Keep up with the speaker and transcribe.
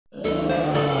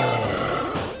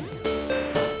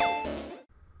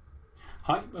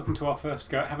Hi, welcome to our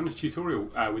first go at having a tutorial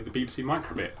with the BBC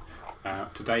microbit.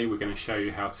 Today we're going to show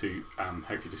you how to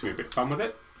hopefully do something a bit fun with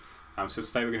it. So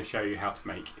today we're going to show you how to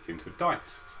make it into a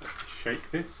dice. So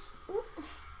shake this.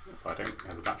 If I don't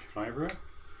have the battery fly everywhere.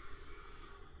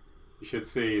 You should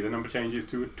see the number changes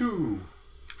to a 2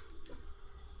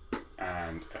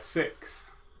 and a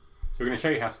 6. So we're going to show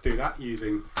you how to do that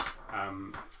using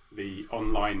the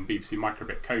online BBC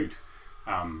microbit code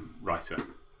writer.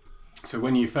 So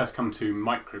when you first come to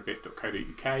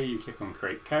microbit.co.uk, you click on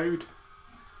Create Code.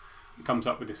 It comes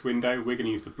up with this window. We're going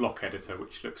to use the block editor,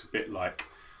 which looks a bit like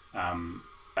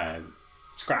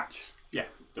Scratch. Yeah,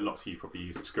 that lots of you probably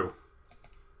use at school.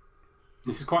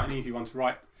 This is quite an easy one to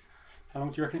write. How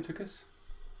long do you reckon it took us?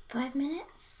 5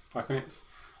 minutes. 5 minutes.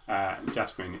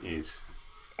 Jasmine is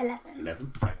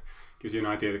 11. So gives you an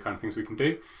idea of the kind of things we can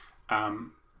do.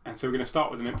 And so we're going to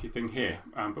start with an empty thing here,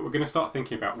 but we're going to start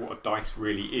thinking about what a dice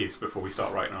really is before we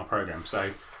start writing our program. So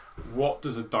what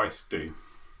does a dice do?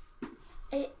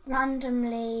 It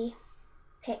randomly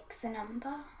picks a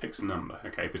number. Picks a number,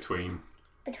 okay, between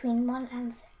 1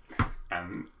 and 6.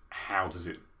 And how does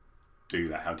it do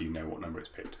that? How do you know what number it's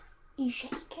picked? You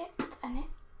shake it and it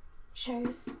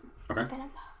shows the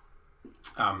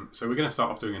number. So we're going to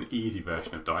start off doing an easy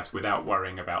version of dice without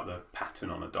worrying about the pattern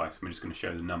on a dice. We're just going to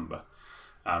show the number.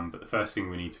 But the first thing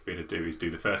we need to be able to do is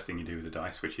do the first thing you do with a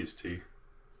dice, which is to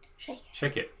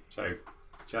shake it. So,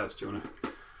 Jazz, do you want to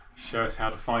show us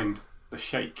how to find the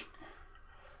shake?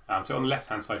 So on the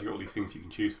left-hand side, you've got all these things you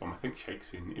can choose from. I think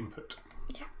shake's in input.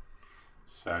 Yeah.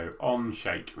 So on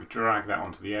shake, we drag that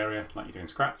onto the area like you do in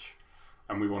Scratch,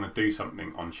 and we want to do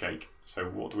something on shake. So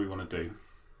what do we want to do?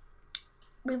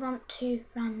 We want to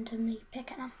randomly pick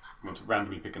a number. We want to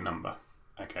randomly pick a number.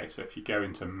 Okay, so if you go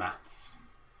into Maths,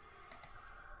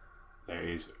 there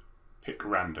is pick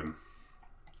random.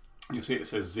 You'll see it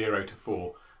says 0 to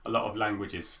 4. A lot of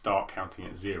languages start counting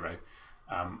at 0.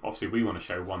 Obviously we want to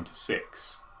show 1 to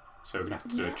 6, so we're going to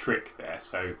have to do a trick there.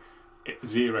 So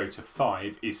 0 to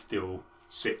 5 is still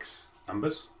 6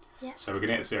 numbers. Yeah. So we're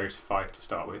going to get 0 to 5 to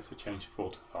start with, so change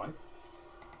 4 to 5.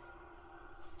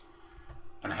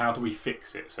 And how do we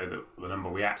fix it so that the number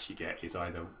we actually get is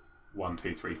either 1,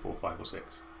 2, 3, 4, 5 or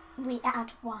 6? We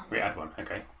add 1. We add 1,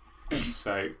 okay.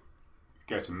 So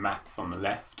go to Maths on the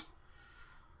left,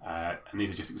 and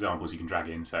these are just examples you can drag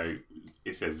in. So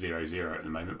it says 0, 0 at the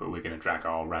moment, but we're going to drag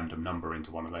our random number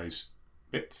into one of those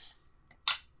bits,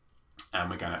 and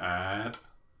we're going to add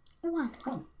 1.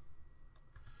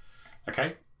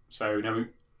 Okay, so now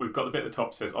we've got the bit at the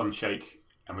top that says on shake,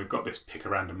 and we've got this pick a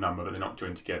random number, but they're not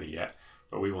joined together yet.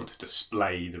 But we want to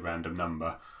display the random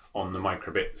number on the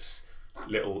microbit's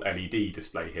little LED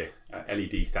display here.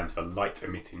 LED stands for light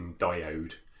emitting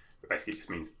diode. But basically it just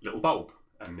means little bulb,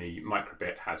 and the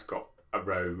microbit has got a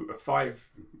row of five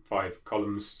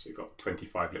columns, so you've got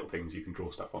 25 little things you can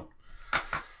draw stuff on.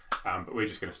 But we're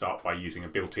just going to start by using a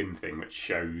built-in thing which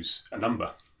shows a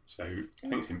number. So I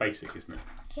think it's in basic, isn't it?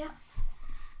 Yeah.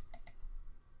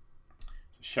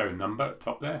 So show number at the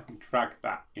top there, and drag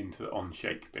that into the on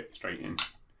shake bit straight in.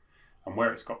 And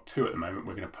where it's got 2 at the moment,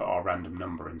 we're going to put our random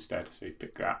number instead. So you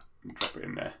pick that and drop it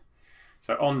in there.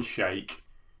 So on shake,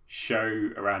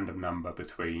 show a random number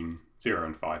between 0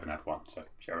 and 5 and add 1. So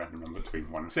show a random number between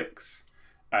 1 and 6.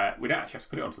 We don't actually have to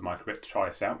put it onto the microbit to try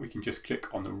this out. We can just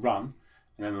click on the run,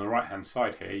 and then on the right hand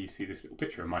side here you see this little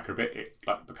picture of a microbit. It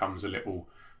becomes a little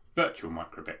virtual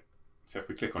microbit. So if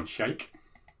we click on shake,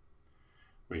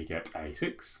 we get a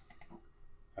 6,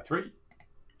 a 3,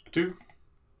 a 2,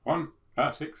 1,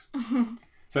 6.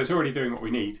 So it's already doing what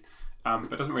we need.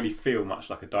 But it doesn't really feel much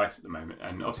like a dice at the moment,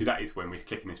 and obviously that is when we're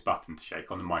clicking this button to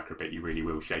shake. On the microbit you really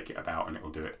will shake it about and it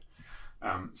will do it.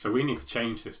 So we need to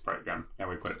change this program. Now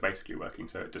we've got it basically working,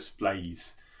 so it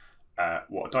displays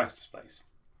what a dice displays.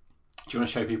 Do you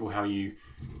want to show people how you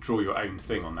draw your own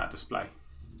thing on that display?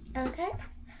 Okay,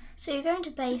 so you go into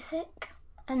basic,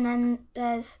 and then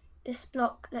there's this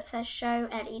block that says show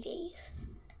LEDs,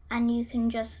 and you can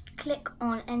just click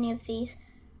on any of these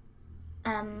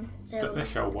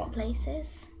little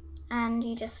places, and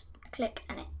you just click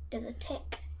and it does a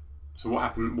tick. So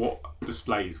what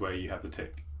displays where you have the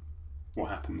tick? What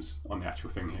happens on the actual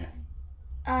thing here?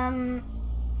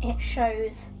 It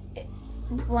shows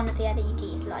one of the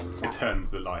LEDs lights up. It turns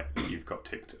the light that you've got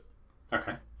ticked.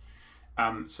 Okay.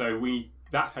 So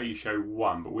that's how you show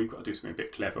 1, but we've got to do something a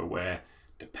bit clever where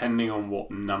depending on what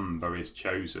number is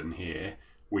chosen here,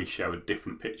 we show a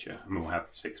different picture, and we'll have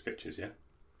 6 pictures, yeah?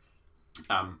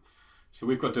 So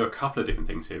we've got to do a couple of different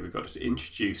things here. We've got to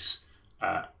introduce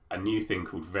a new thing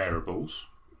called variables,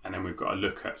 and then we've got to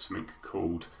look at something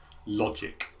called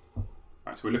logic.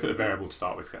 Right, so we look at the variable to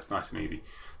start with, because that's nice and easy.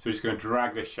 So we're just going to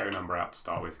drag this show number out to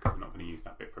start with, because we're not going to use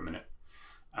that bit for a minute.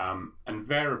 And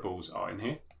variables are in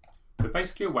here. They're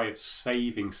basically a way of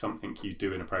saving something you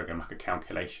do in a program, like a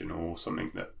calculation or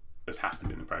something that has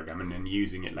happened in the program, and then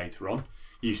using it later on,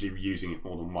 usually using it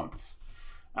more than once.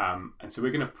 And so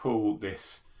we're going to pull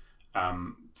this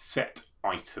set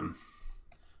item.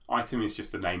 Item is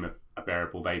just the name of a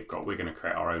variable they've got. We're going to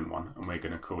create our own one, and we're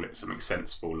going to call it something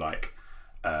sensible like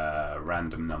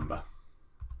random number.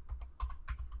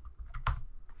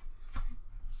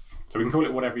 So we can call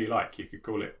it whatever you like. You could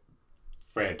call it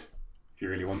Fred if you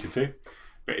really wanted to,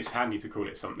 but it's handy to call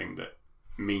it something that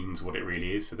means what it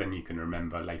really is, so then you can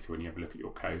remember later when you have a look at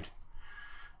your code.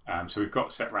 So we've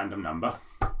got set random number,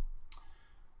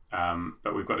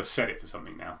 but we've got to set it to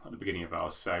something now at the beginning of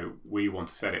ours. So we want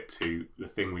to set it to the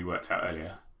thing we worked out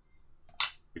earlier,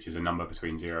 which is a number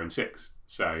between 0 and 6.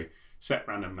 So set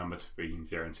random number between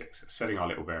 0 and 6, setting our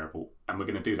little variable, and we're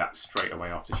going to do that straight away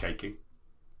after shaking.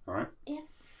 All right? Yeah.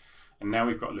 And now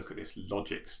we've got to look at this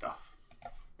logic stuff.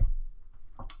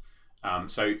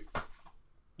 So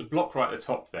the block right at the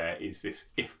top there is this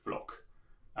if block,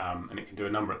 and it can do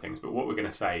a number of things, but what we're going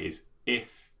to say is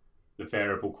if the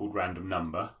variable called random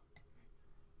number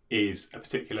is a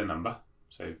particular number,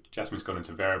 so Jasmine's gone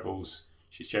into variables,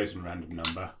 she's chosen random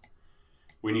number,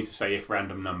 we need to say if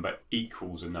random number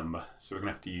equals a number. So we're going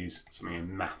to have to use something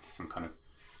in maths and kind of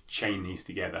chain these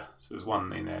together. So there's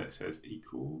one in there that says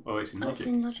equal. Oh, it's in logic. It's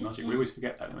in logic. Yeah. We always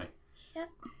forget that, don't we? Yep.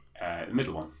 The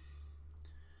middle one.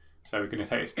 So we're going to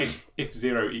say it's if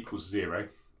 0 equals 0.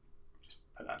 Just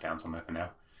put that down somewhere for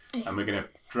now. Yeah. And we're going to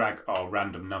drag our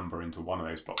random number into one of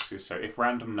those boxes. So if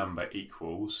random number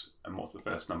equals, and what's the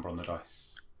first number on the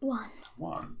dice? 1.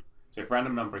 1. So if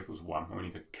random number equals 1, we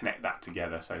need to connect that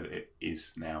together so that it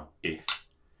is now if.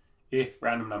 If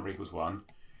random number equals 1,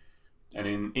 and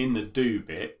in the do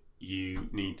bit, you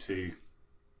need to,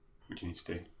 what do you need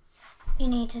to do? You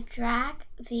need to drag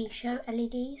the show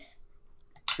LEDs.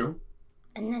 Cool.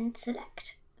 And then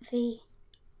select the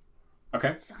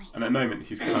sign. And at the moment,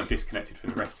 this is kind of disconnected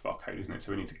from the rest of our code, isn't it?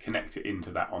 So we need to connect it into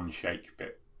that on shake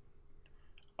bit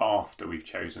after we've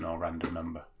chosen our random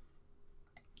number.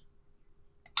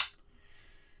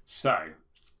 So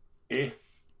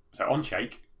on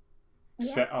shake,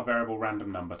 set our variable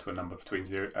random number to a number between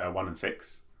 1 and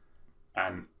 6,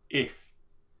 and if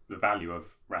the value of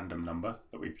random number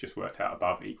that we've just worked out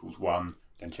above equals 1,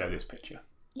 then show this picture.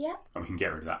 Yeah. And we can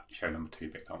get rid of that show number 2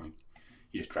 bit, can't we?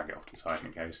 You just drag it off to the side and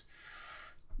it goes.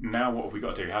 Now what have we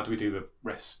got to do? How do we do the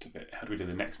rest of it? How do we do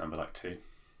the next number, like 2?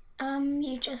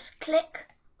 You just click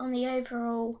on the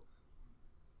overall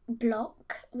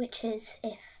block, which is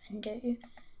if and do,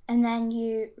 and then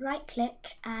you right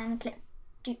click and click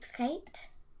duplicate,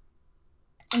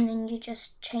 and then you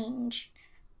just change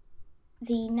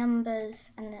the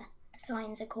numbers and the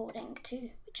signs according to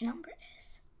which number it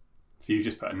is. So you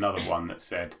just put another one that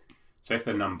said, so if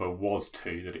the number was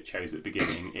 2 that it chose at the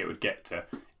beginning, it would get to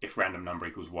if random number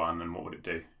equals 1, and what would it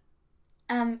do?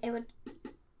 It would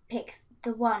pick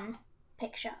the 1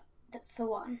 picture for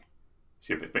 1.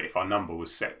 So, but if our number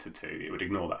was set to 2, it would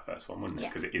ignore that first one, wouldn't it?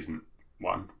 Because it isn't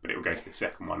 1, but it will go to the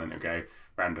second one and it will go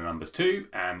random numbers 2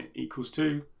 and it equals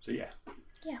 2. So yeah.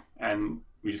 And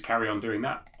we just carry on doing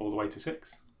that all the way to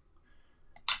 6.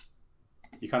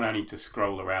 You kind of need to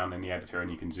scroll around in the editor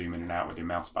and you can zoom in and out with your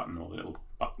mouse button or the little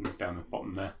buttons down the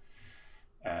bottom there.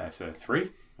 So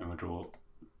 3, and we'll draw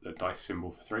the dice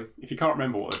symbol for 3. If you can't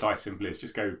remember what the dice symbol is,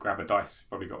 just go grab a dice.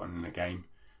 Probably got one in the game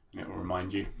and it will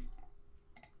remind you.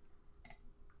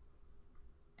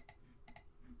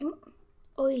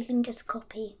 Or you can just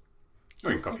copy.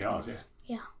 Or you can copy ours,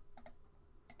 yeah.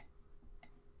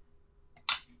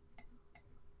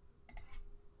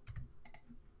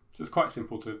 So it's quite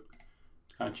simple to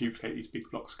kind of duplicate these big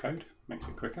blocks of code. Makes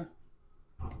it quicker.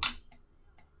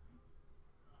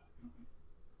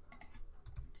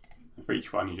 And for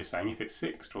each one, you're just saying if it's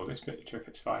 6, draw this picture. If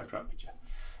it's 5, draw that picture.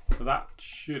 So that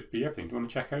should be everything. Do you want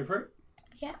to check over it?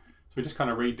 Yeah. So we just kind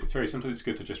of read it through. Sometimes it's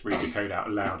good to just read the code out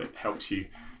loud. It helps you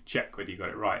check whether you got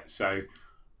it right. So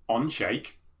on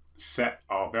shake, set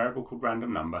our variable called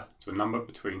random number to a number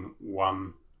between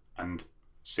 1 and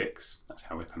 6. That's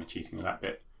how we're kind of cheating with that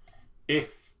bit.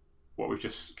 If what we've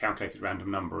just calculated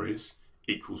random number is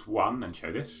equals 1, then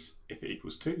show this. If it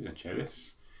equals 2, then show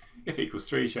this. If it equals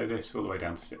 3, show this, all the way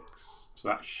down to 6. So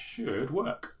that should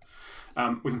work.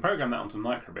 We can program that onto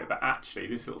microbit, but actually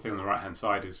this little thing on the right hand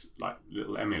side is like the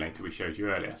little emulator we showed you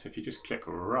earlier. So if you just click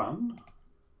run,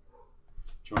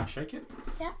 do you want to shake it?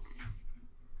 Yeah.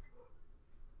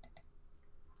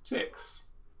 6,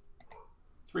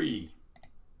 3,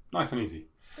 nice and easy.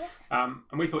 Yeah.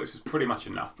 And we thought this was pretty much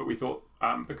enough, but we thought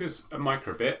because a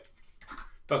microbit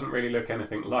doesn't really look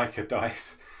anything like a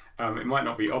dice, it might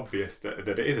not be obvious that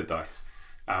it is a dice.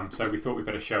 So we thought we'd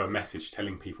better show a message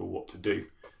telling people what to do.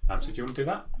 So do you want to do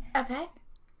that? Okay.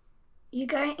 You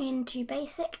go into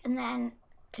basic and then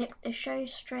click the show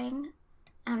string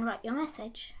and write your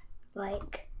message.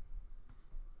 Like,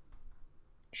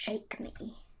 shake me.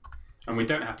 And we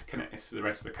don't have to connect this to the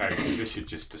rest of the code because this should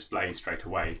just display straight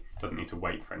away. It doesn't need to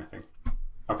wait for anything.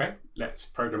 Okay, let's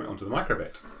program it onto the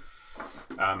microbit.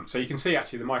 So you can see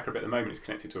actually the microbit at the moment is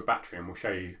connected to a battery, and we'll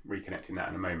show you reconnecting that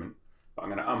in a moment. But I'm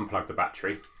going to unplug the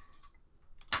battery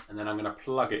and then I'm going to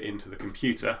plug it into the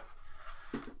computer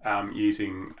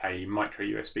using a micro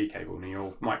USB cable. Now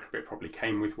your microbit probably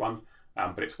came with one,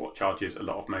 but it's what charges a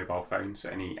lot of mobile phones. So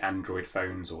any Android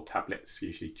phones or tablets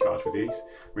usually charge with these.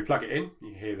 We plug it in,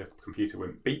 you hear the computer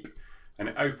went beep, and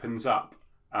it opens up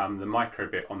the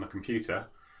microbit on the computer.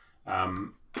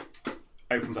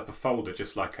 Opens up a folder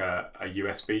just like a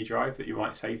USB drive that you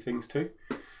might save things to.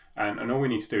 And all we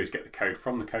need to do is get the code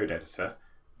from the code editor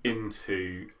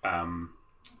into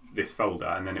this folder,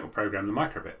 and then it will program the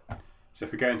microbit. So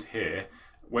if we go into here,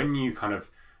 when you kind of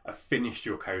have finished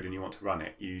your code and you want to run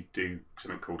it, you do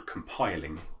something called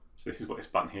compiling. So this is what this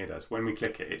button here does. When we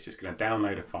click it, it's just going to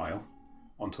download a file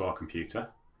onto our computer.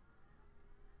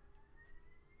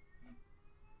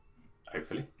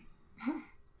 Hopefully.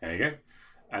 There you go.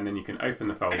 And then you can open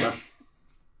the folder.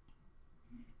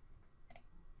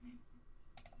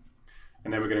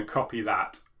 And then we're going to copy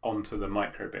that onto the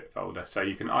microbit folder. So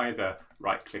you can either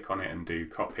right click on it and do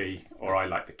copy, or I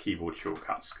like the keyboard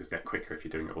shortcuts because they're quicker if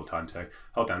you're doing it all the time. So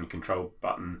hold down the control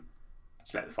button,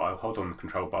 select the file, hold on the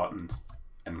control button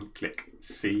and click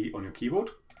C on your keyboard,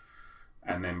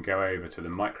 and then go over to the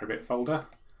microbit folder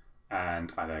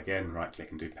and either again right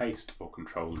click and do paste, or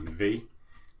control and V.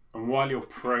 And while you're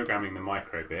programming the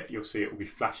microbit, you'll see it will be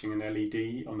flashing an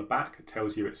LED on the back that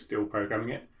tells you it's still programming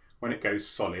it. When it goes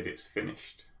solid, it's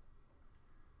finished.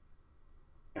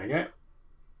 There you go.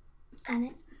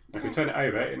 And if we turn it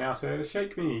over, it now says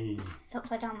 "shake me." It's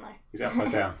upside down though. Is it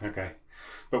upside down? Okay.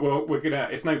 But we're gonna.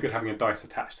 It's no good having a dice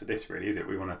attached to this, really, is it?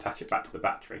 We want to attach it back to the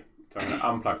battery. So I'm going to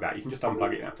unplug that. You can just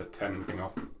unplug it. You don't have to turn anything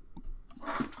off.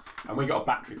 And we got a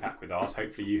battery pack with ours.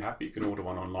 Hopefully you have, but you can order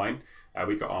one online.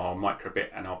 We got our microbit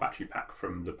and our battery pack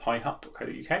from the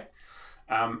piehut.co.uk.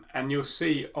 And you'll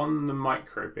see on the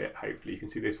microbit, hopefully you can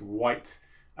see this white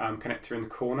connector in the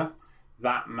corner.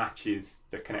 That matches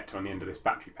the connector on the end of this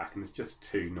battery pack, and there's just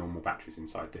two normal batteries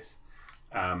inside this.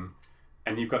 And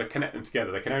you've got to connect them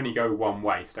together. They can only go one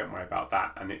way, so don't worry about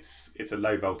that. And it's a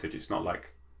low voltage. It's not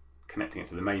like connecting it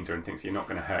to the mains or anything, so you're not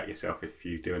going to hurt yourself if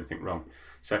you do anything wrong.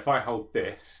 So if I hold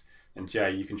this, and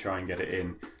Jay, you can try and get it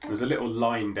in. There's a little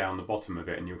line down the bottom of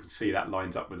it, and you can see that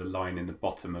lines up with a line in the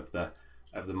bottom of the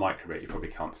microbit. You probably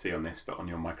can't see on this, but on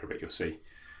your microbit you'll see.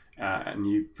 And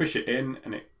you push it in,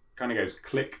 and it kind of goes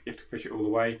click. You have to push it all the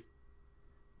way,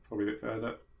 probably a bit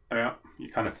further. There we are. You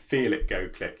kind of feel it go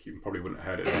click. You probably wouldn't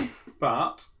have heard it then,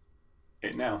 but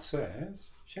it now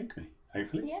says "shake me."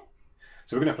 Hopefully. Yeah.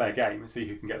 So we're going to play a game and see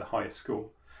who can get the highest score.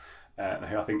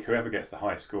 I think whoever gets the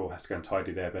highest score has to go and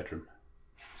tidy their bedroom.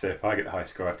 So if I get the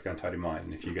highest score, I have to go and tidy mine,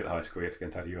 and if you get the highest score, you have to go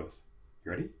and tidy yours.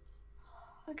 You ready?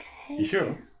 Okay. You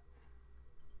sure?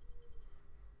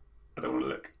 I don't want to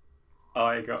look.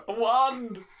 I got a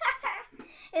 1!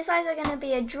 It's either going to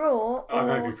be a draw, or I'm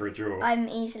hoping for a draw. I'm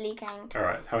easily going to.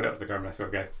 Alright, hold it up to the camera, let's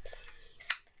go.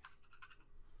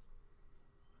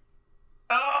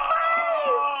 Oh!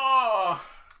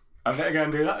 I better go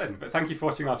and do that then. But thank you for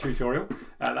watching our tutorial.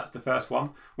 That's the first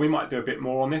one. We might do a bit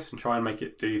more on this and try and make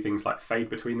it do things like fade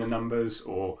between the numbers,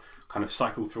 or kind of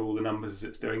cycle through all the numbers as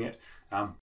it's doing it.